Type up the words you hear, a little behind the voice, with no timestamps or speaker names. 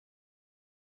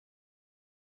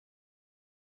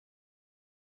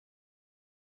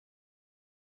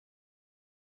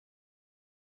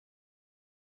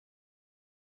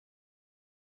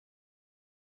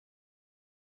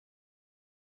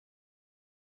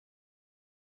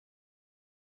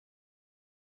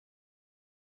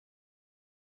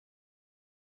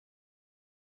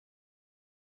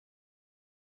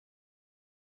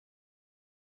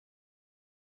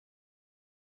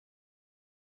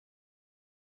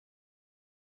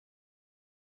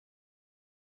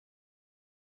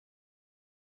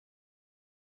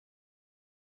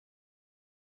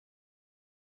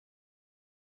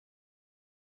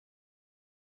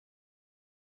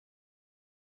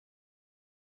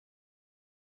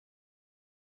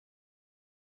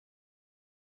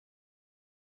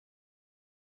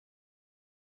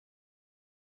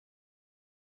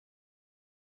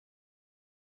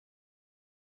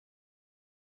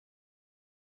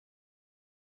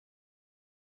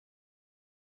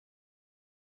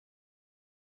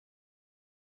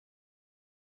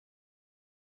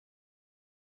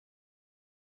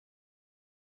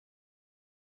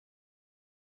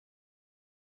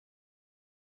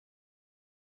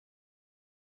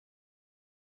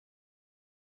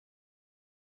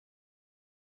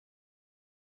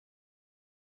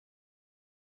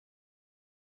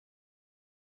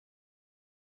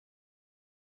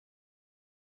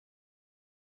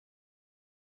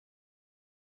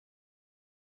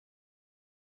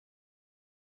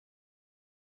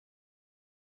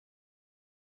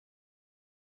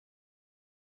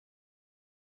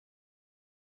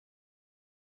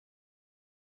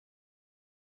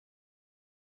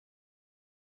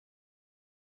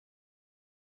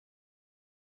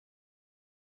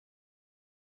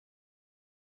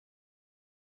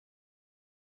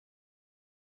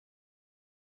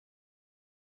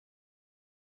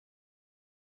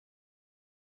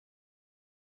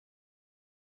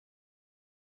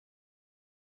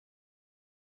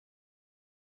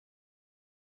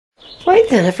Right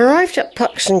then, I've arrived at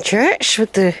Puxton Church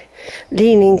with the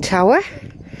leaning tower.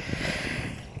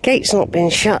 Gate's not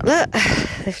been shut, look.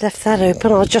 They've left that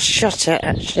open. I'll just shut it,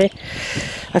 actually.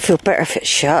 I feel better if it's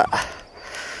shut.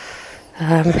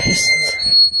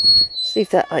 Just leave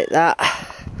that like that.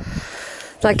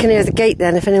 I can hear the gate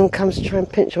then if anyone comes to try and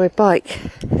pinch my bike.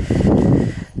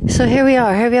 So here we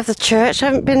are. Here we have the church. I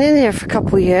haven't been in here for a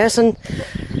couple of years, and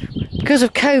because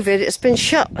of COVID, it's been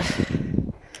shut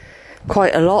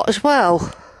quite a lot as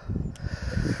well.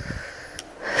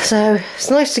 So it's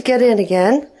nice to get in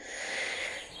again.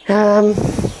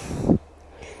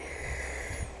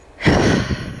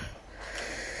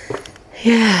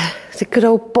 Yeah, the good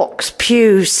old box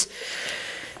pews.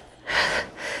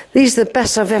 These are the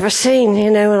best I've ever seen,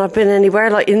 you know, when I've been anywhere,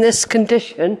 like in this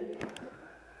condition.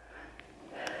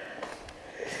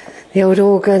 The old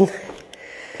organ.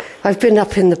 I've been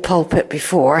up in the pulpit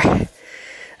before.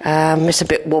 It's a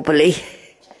bit wobbly.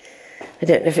 I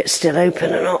don't know if it's still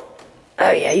open or not.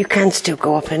 Oh yeah, you can still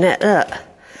go up in it, look.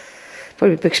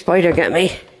 Probably a big spider get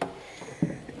me.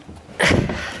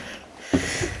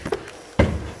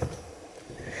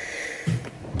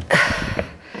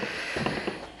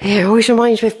 Yeah, it always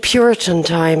reminds me of Puritan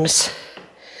times.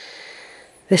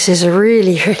 This is a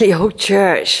really, really old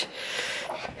church.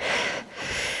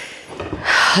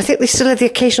 I think they still have the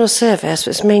occasional service,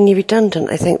 but it's mainly redundant,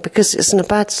 I think, because it's in a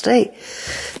bad state.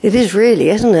 It is really,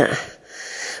 isn't it?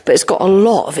 But it's got a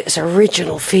lot of its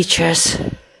original features.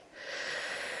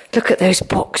 Look at those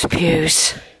box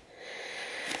pews.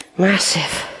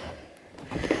 Massive.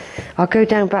 I'll go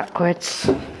down backwards.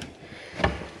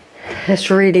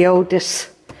 It's really old, this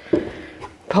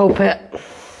pulpit.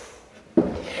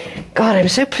 God, I'm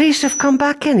so pleased to have come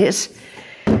back in.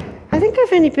 I think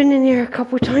I've only been in here a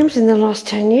couple of times in the last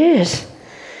 10 years.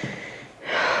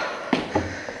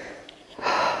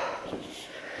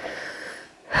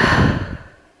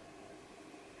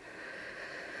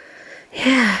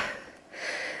 Yeah.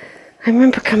 I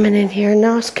remember coming in here and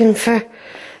asking for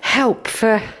help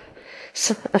for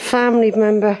a family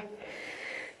member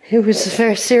who was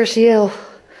very seriously ill.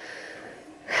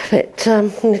 But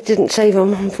it didn't save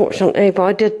him, unfortunately.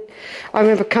 But I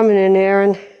remember coming in here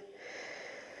and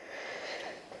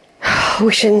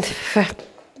wishing for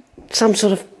some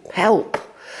sort of help.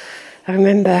 I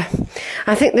remember.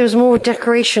 I think there was more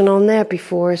decoration on there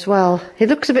before as well. It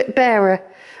looks a bit barer,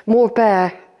 more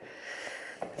bare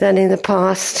than in the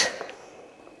past.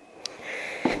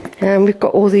 And we've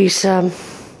got all these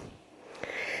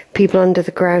people under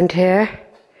the ground here.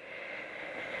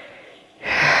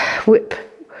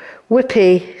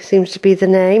 Whippy seems to be the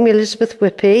name, Elizabeth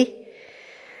Whippy.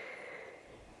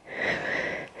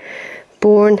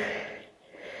 Born,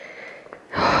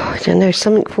 I don't know,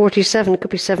 something 47, it could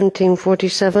be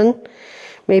 1747,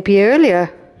 maybe earlier.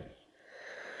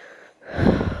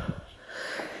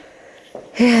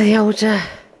 Yeah, the old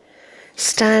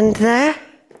stand there,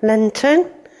 lantern.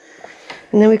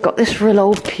 And then we've got this real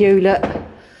old pew, look.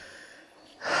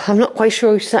 I'm not quite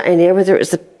sure who sat in here, whether it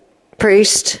was the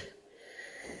priest.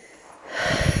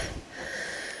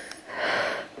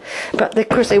 But of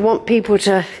course they want people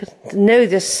to know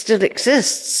this still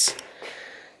exists.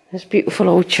 This beautiful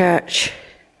old church.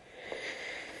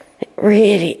 It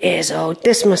really is old.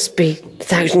 This must be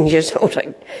 1,000 years old.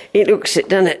 It looks it,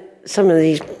 doesn't it? Some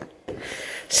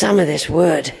of this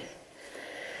wood.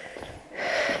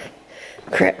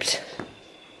 Crypt.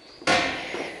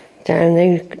 Down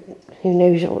there, who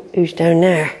knows who's down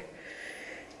there?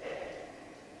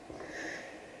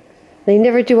 They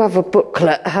never do have a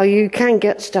booklet, how you can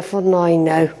get stuff online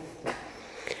now.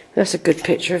 That's a good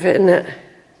picture of it, isn't it?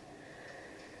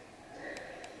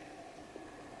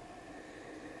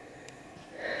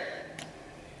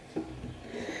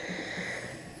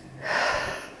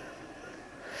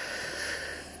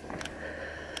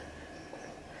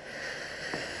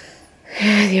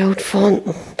 Yeah, the old font.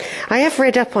 I have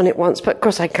read up on it once, but of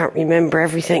course I can't remember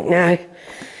everything now.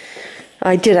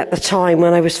 I did at the time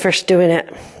when I was first doing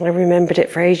it. I remembered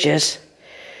it for ages.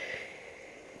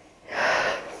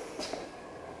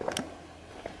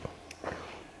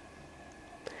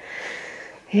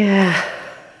 Yeah.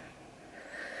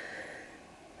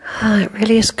 Oh, it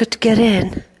really is good to get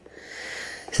in.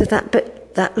 So that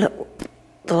bit, the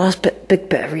last big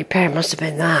bit of repair must have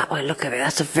been that. Oh, look at it.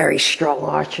 That's a very strong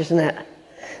arch, isn't it?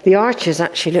 The arches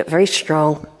actually look very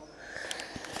strong.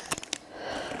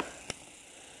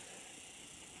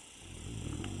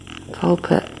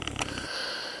 Pulpit.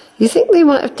 You think they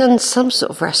might have done some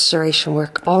sort of restoration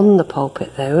work on the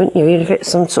pulpit though, wouldn't you? Even if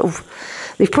it's some sort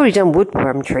of... They've probably done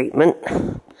woodworm treatment.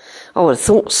 I would have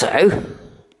thought so.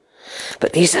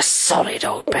 But these are solid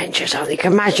old benches, aren't they? You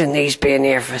can imagine these being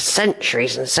here for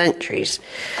centuries and centuries.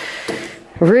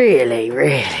 Really,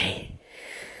 really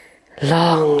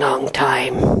long, long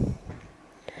time.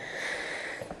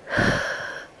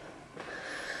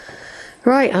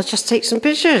 Right, I'll just take some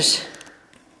pictures.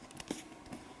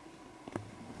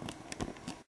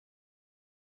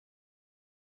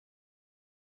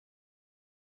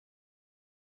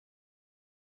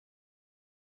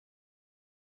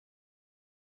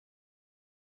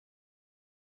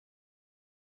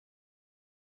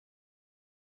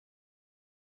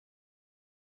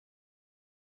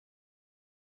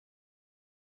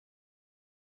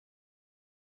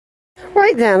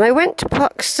 Right then, I went to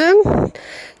Puxton,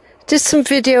 did some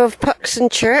video of Puxton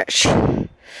Church, I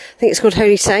think it's called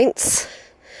Holy Saints,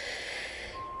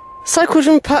 cycled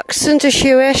from Puxton to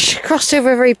Shewish, crossed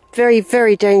over a very, very,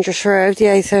 very dangerous road, the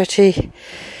A30,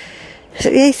 is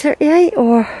it the A38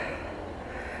 or?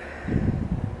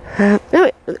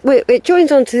 No, it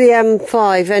joins onto the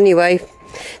M5 anyway,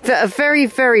 a very,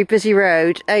 very busy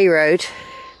road, A road.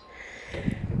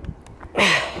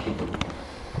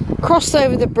 Crossed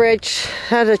over the bridge,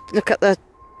 had a look at the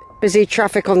busy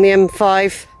traffic on the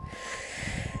M5.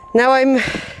 Now I'm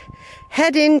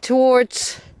heading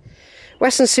towards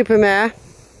Weston-super-Mare,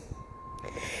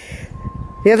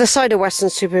 the other side of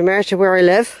Weston-super-Mare to where I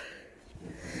live.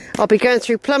 I'll be going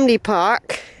through Plumley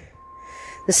Park,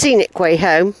 the scenic way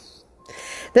home.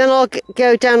 Then I'll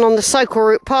go down on the cycle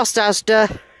route past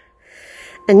Asda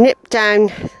and nip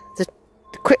down the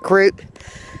quick route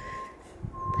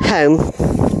home.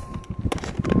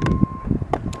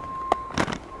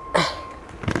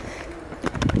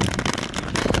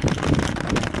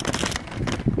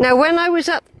 Now, when I was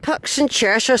at Puxton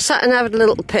Church, I sat and had a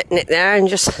little picnic there and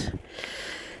just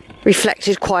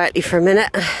reflected quietly for a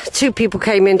minute. Two people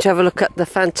came in to have a look at the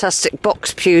fantastic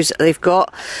box pews that they've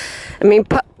got. I mean,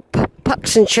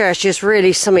 Puxton Church is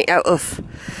really something out of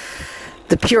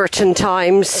the Puritan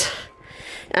times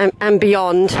and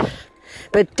beyond,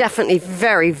 but definitely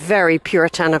very, very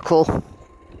puritanical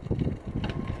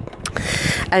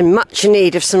and much in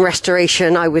need of some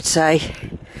restoration, I would say.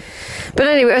 But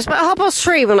anyway, it was about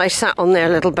 3:30 when I sat on their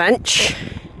little bench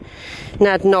and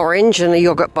had an orange and a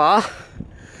yoghurt bar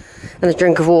and a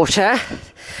drink of water.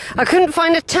 I couldn't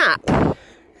find a tap.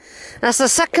 That's the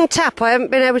second tap I haven't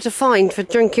been able to find for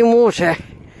drinking water.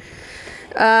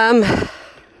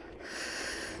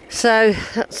 So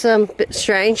that's a bit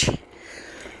strange.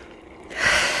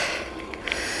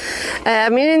 I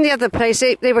mean, in the other place,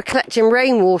 they were collecting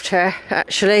rainwater,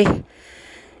 actually,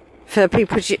 for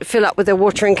people to fill up with their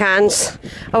watering cans.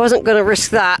 I wasn't going to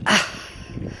risk that.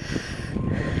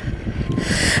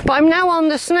 But I'm now on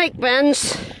the Snake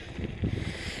Bends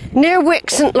near Wick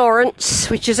St Lawrence,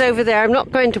 which is over there. I'm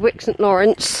not going to Wick St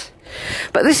Lawrence,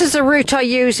 but this is the route I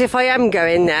use if I am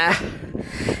going there,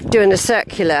 doing a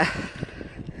circular.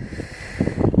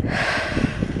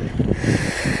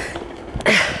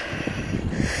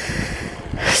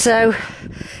 So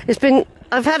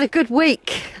I've had a good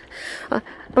week. I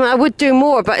mean, I would do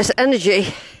more, but it's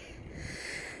energy.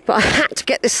 But I had to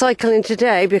get this cycle in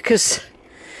today because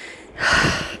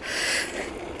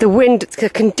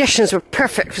the conditions were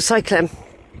perfect for cycling.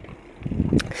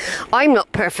 I'm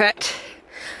not perfect.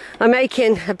 I'm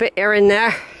aching a bit here and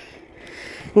there.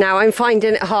 Now I'm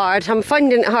finding it hard. I'm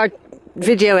finding it hard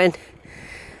videoing.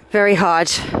 Very hard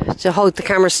to hold the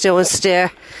camera still and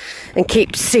steer and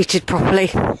keep seated properly.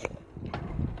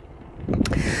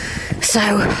 So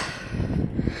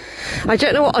I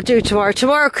don't know what I'll do tomorrow.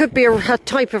 Tomorrow could be a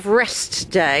type of rest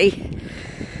day.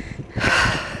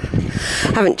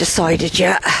 Haven't decided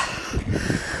yet.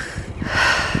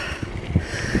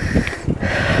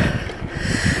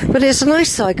 But it's a nice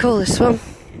cycle, this one.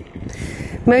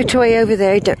 Motorway over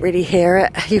there, you don't really hear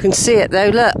it. You can see it though,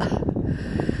 look.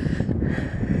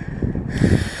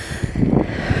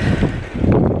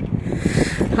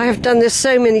 I have done this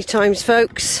so many times,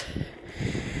 folks.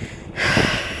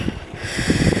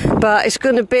 But it's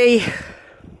going to be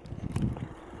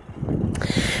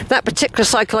that particular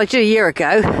cycle I did a year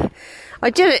ago. I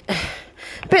did it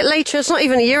a bit later. It's not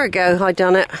even a year ago I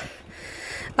done it.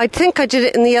 I think I did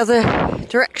it in the other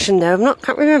direction though.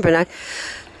 Can't remember now.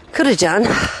 Could have done.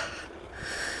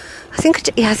 I think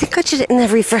I did it in the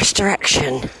reverse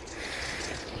direction.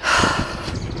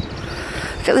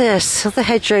 Look at this. All the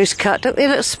hedgerows cut. Don't they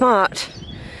look smart?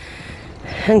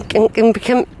 And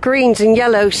become greens and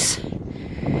yellows.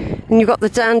 And you've got the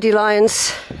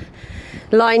dandelions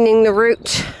lining the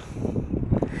route.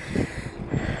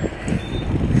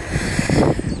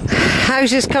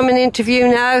 Houses coming into view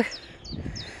now.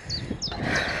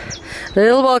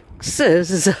 Little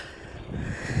boxes.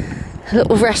 A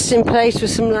little resting place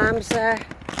with some lambs there.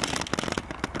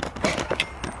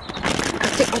 I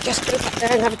think I'll just go back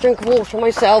there and have a drink of water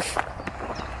myself.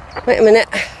 Wait a minute.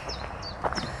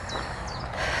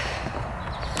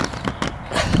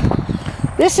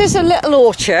 This is a little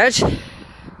orchard.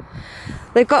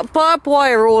 They've got barbed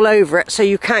wire all over it so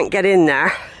you can't get in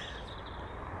there.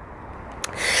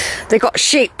 They've got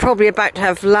sheep probably about to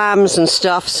have lambs and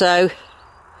stuff, so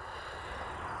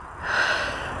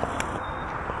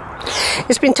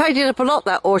it's been tidied up a lot,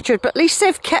 that orchard, but at least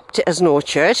they've kept it as an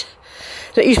orchard.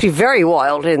 It used to be very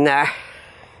wild in there.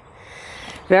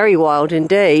 Very wild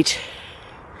indeed.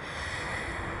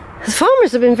 The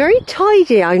farmers have been very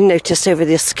tidy, I've noticed, over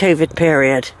this COVID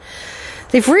period.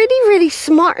 They've really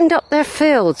smartened up their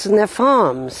fields and their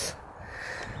farms.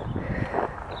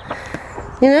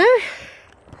 You know?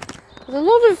 There's a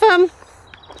lot of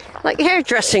like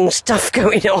hairdressing stuff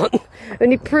going on.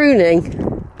 Only pruning.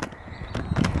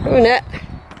 Isn't it?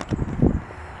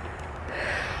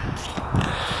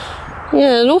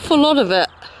 Yeah, an awful lot of it.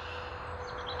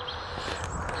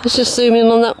 Let's just zoom in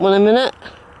on that one a minute.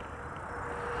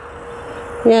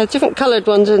 Yeah, different coloured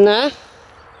ones in there.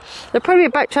 They're probably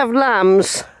about to have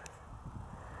lambs.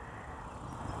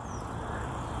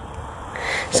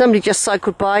 Somebody just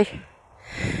cycled by.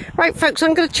 Right folks,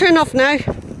 I'm going to turn off now.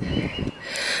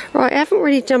 Right, I haven't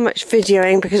really done much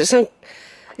videoing because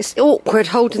it's awkward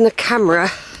holding the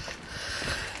camera,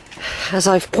 as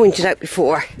I've pointed out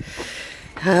before.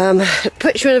 It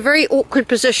puts you in a very awkward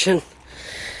position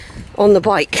on the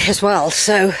bike as well,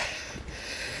 so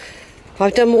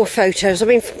I've done more photos. I've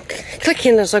been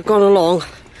clicking as I've gone along.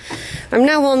 I'm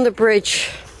now on the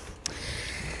bridge.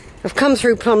 I've come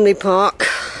through Plumley Park.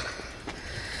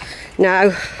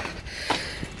 Now,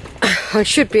 I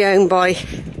should be home by,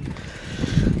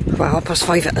 well,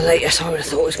 5:30 at the latest. I would have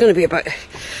thought it was going to be about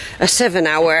a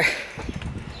 7-hour.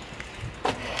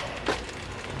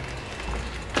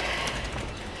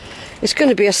 It's going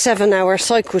to be a 7-hour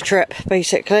cycle trip,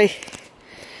 basically.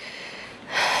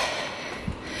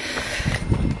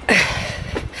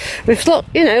 With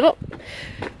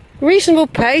reasonable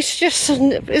pace, just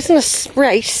isn't a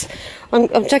race.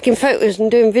 I'm taking photos and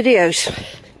doing videos.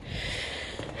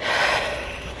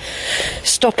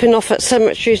 Stopping off at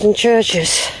cemeteries and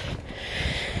churches.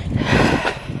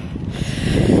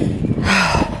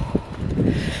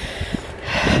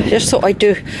 Just thought I'd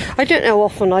do. I don't know how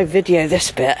often I video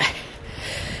this bit.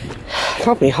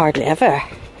 Probably hardly ever.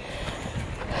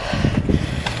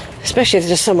 Especially if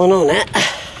there's someone on it.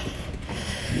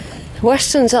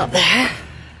 Weston's up there.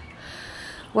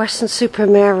 Weston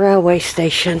Supermare Railway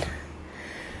Station.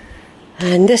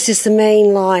 And this is the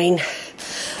main line,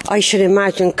 I should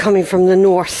imagine, coming from the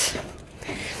north.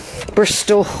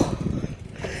 Bristol.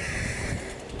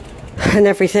 And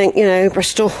everything, you know,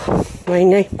 Bristol,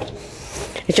 mainly.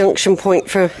 A junction point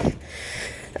for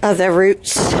other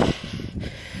routes.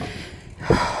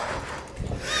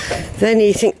 Then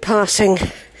you think passing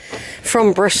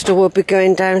from Bristol will be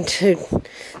going down to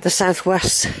the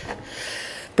southwest,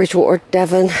 Bridgewater,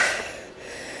 Devon,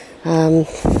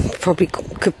 probably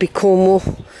could be Cornwall.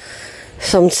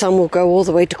 Some will go all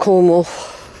the way to Cornwall.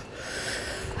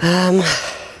 I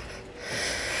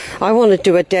want to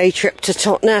do a day trip to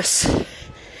Totnes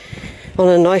on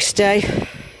a nice day.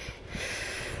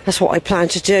 That's what I plan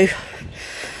to do.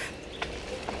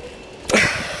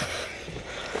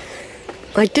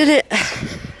 I did it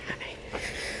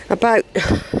about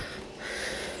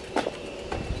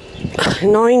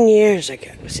 9 years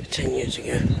ago. Was it 10 years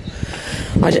ago?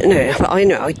 I don't know, but I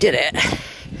know I did it.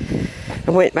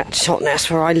 I went back to Totnes,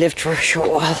 where I lived for a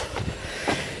short while,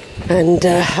 and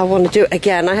I want to do it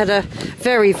again. I had a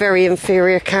very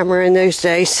inferior camera in those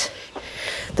days.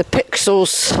 The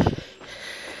pixels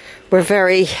were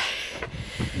very,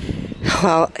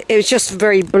 well, it was just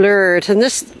very blurred, and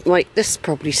this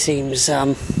probably seems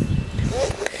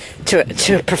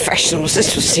to professionals,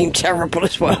 this would seem terrible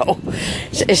as well.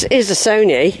 It is a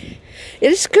Sony.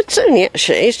 It is a good Sony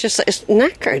actually, it's just that it's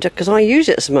knackered because I use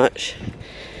it so much.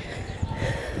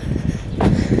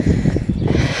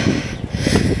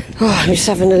 Oh, I'm just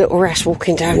having a little rest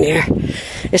walking down here.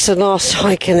 It's the last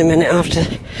hike in a minute after.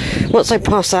 Once I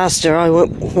pass Asda, it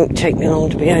won't take me long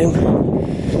to be home.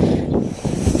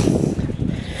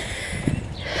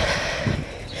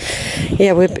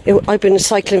 Yeah, I've been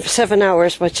cycling for 7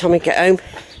 hours by the time I get home.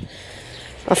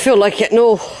 I feel like it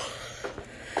now.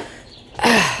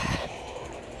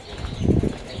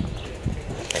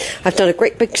 I've done a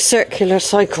great big circular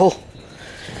cycle.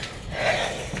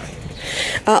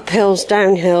 Up hills,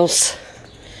 down hills.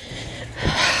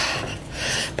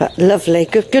 But lovely,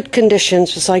 good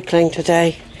conditions for cycling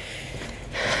today.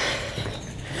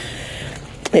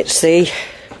 It's the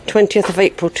 20th of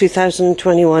April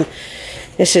 2021.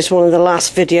 This is one of the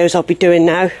last videos I'll be doing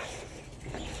now,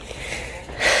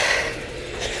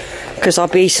 because I'll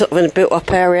be sort of in a built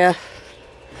up area,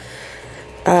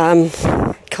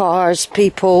 cars,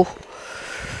 people.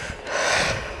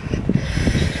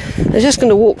 I'm just going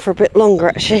to walk for a bit longer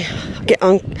actually.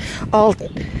 I'll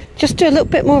just do a little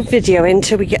bit more video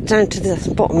until we get down to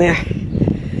the bottom here.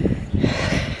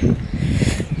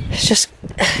 It's just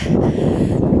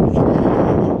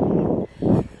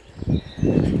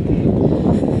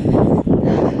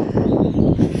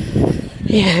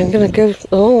yeah, I'm going to go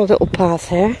along a little path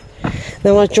here.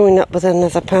 Then I'll join up with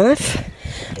another path,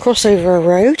 cross over a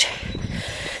road,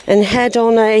 and head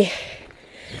on a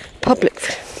public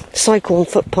cycle and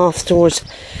footpath towards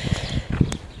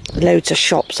loads of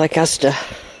shops like Asda.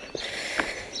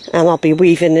 And I'll be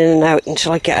weaving in and out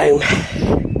until I get home.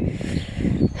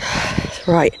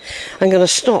 Right, I'm going to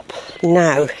stop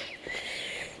now.